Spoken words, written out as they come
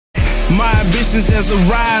My ambitions as a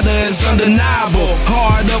rider is undeniable.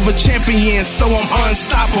 Heart of a champion, so I'm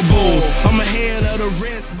unstoppable. I'm ahead of the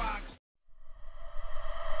rest.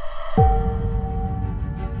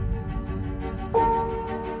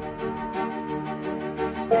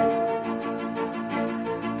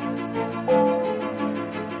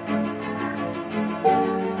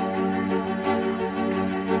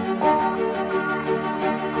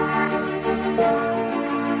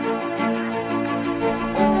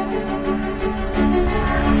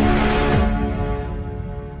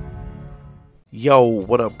 Yo,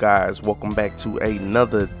 what up guys? Welcome back to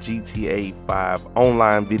another GTA 5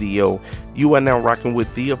 online video. You are now rocking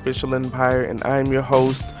with the Official Empire and I'm your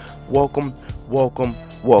host. Welcome.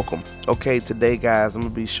 Okay, today guys, I'm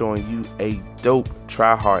gonna be showing you a dope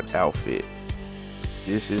Tryhard outfit.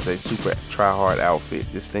 This is a super Tryhard outfit.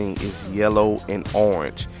 This thing is yellow and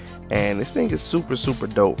orange, and this thing is super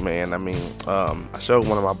dope, man. I mean, I showed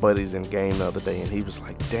one of my buddies in game the other day and he was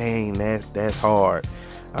like, dang, that's hard.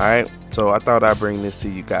 Alright, so I thought I'd bring this to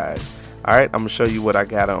you guys. Alright, I'm gonna show you what I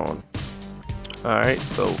got on. Alright,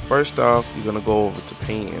 so first off, you're gonna go over to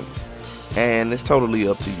pants, and it's totally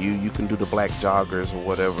up to you. You can do the black joggers or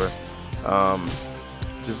whatever.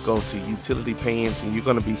 Just go to utility pants and you're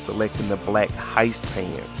gonna be selecting the black heist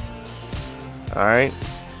pants. Alright,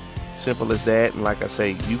 simple as that. And like I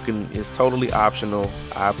say, you can, it's totally optional.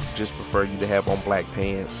 I just prefer you to have on black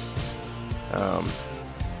pants.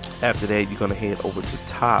 After that, you're gonna head over to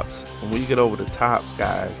tops, and when you get over to tops,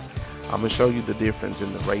 guys, I'm gonna show you the difference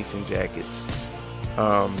in the racing jackets.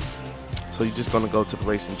 So you're just gonna go to the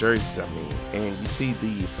racing jerseys, and you see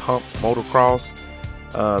the pump motocross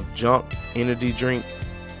jump energy drink,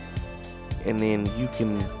 and then you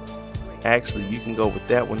can go with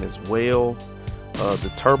that one as well,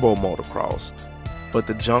 the turbo motocross, but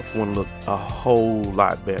the junk one look a whole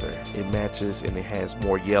lot better. It matches and it has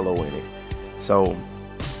more yellow in it, so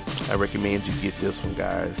I recommend you get this one,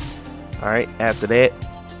 guys. Alright, after that,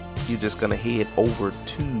 you're just gonna head over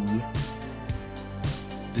to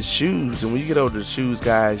the shoes, and when you get over to the shoes,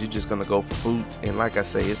 guys, you're just gonna go for boots. And like I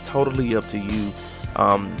say, it's totally up to you.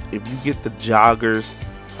 If you get the joggers,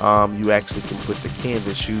 you actually can put the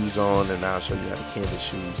canvas shoes on, and I'll show you how the canvas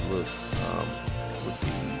shoes look with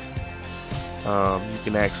these. You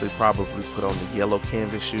can actually probably put on the yellow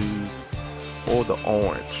canvas shoes or the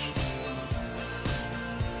orange.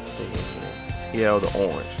 Yeah, the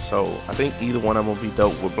orange. So I think either one of them will be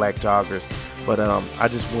dope with black joggers, but I'm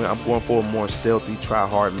going for a more stealthy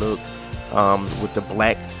Tryhard look with the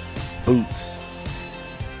black boots.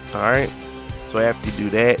 All right, so after you do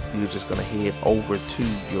that, you're just gonna head over to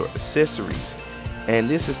your accessories, and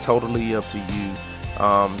this is totally up to you.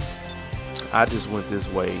 I just went this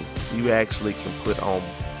way. You actually can put on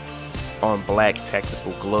black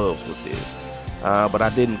tactical gloves with this. But I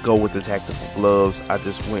didn't go with the tactical gloves. I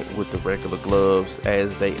just went with the regular gloves,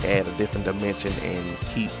 as they add a different dimension and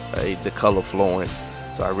keep the color flowing.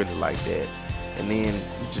 So I really like that. And then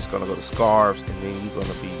you're just gonna go to scarves, and then you're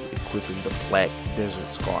gonna be equipping the black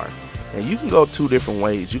desert scarf. And you can go two different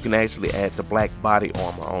ways. You can actually add the black body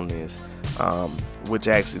armor on this, which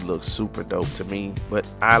actually looks super dope to me. But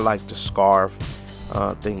I like the scarf.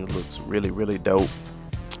 Thing looks really dope.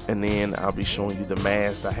 And then I'll be showing you the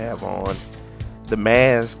mask I have on. The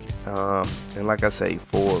mask, and like I say,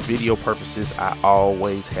 for video purposes, I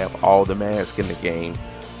always have all the masks in the game,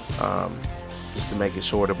 just to make it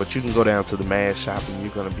shorter. But you can go down to the mask shop, and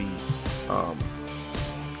you're gonna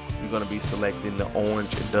be selecting the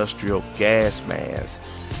orange industrial gas mask,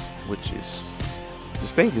 which is,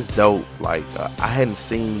 this thing is dope. Like I hadn't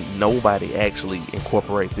seen nobody actually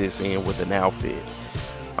incorporate this in with an outfit,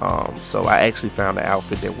 so I actually found an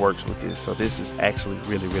outfit that works with this. So this is actually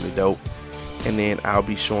really dope. And then I'll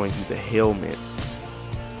be showing you the helmet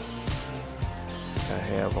I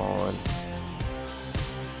have on.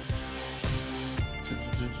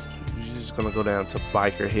 You're just gonna go down to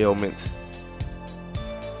biker helmets,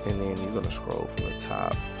 and then you're gonna scroll from the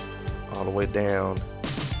top all the way down,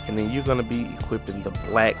 and then you're gonna be equipping the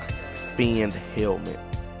black finned helmet.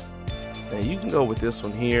 Now you can go with this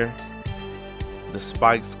one here, the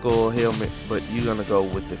spike skull helmet, but you're gonna go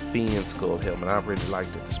with the fin skull helmet. I really like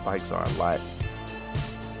that the spikes are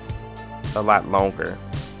a lot longer.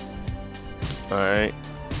 All right,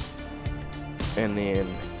 and then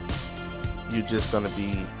you're just gonna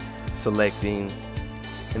be selecting,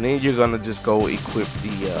 and then you're gonna just go equip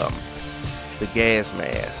the gas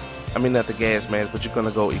mask. I mean, not the gas mask, but you're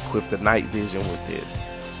gonna go equip the night vision with this.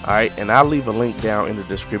 All right, and I'll leave a link down in the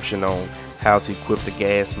description on how to equip the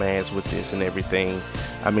gas mask with this and everything.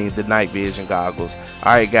 I mean, the night vision goggles.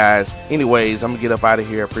 All right, guys. Anyways, I'm gonna get up out of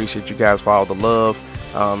here. I appreciate you guys for all the love.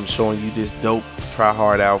 showing you this dope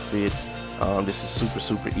Tryhard outfit. This is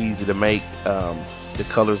super easy to make. The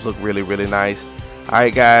colors look really nice. All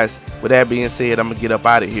right, guys, with that being said, I'm gonna get up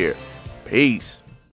out of here. Peace.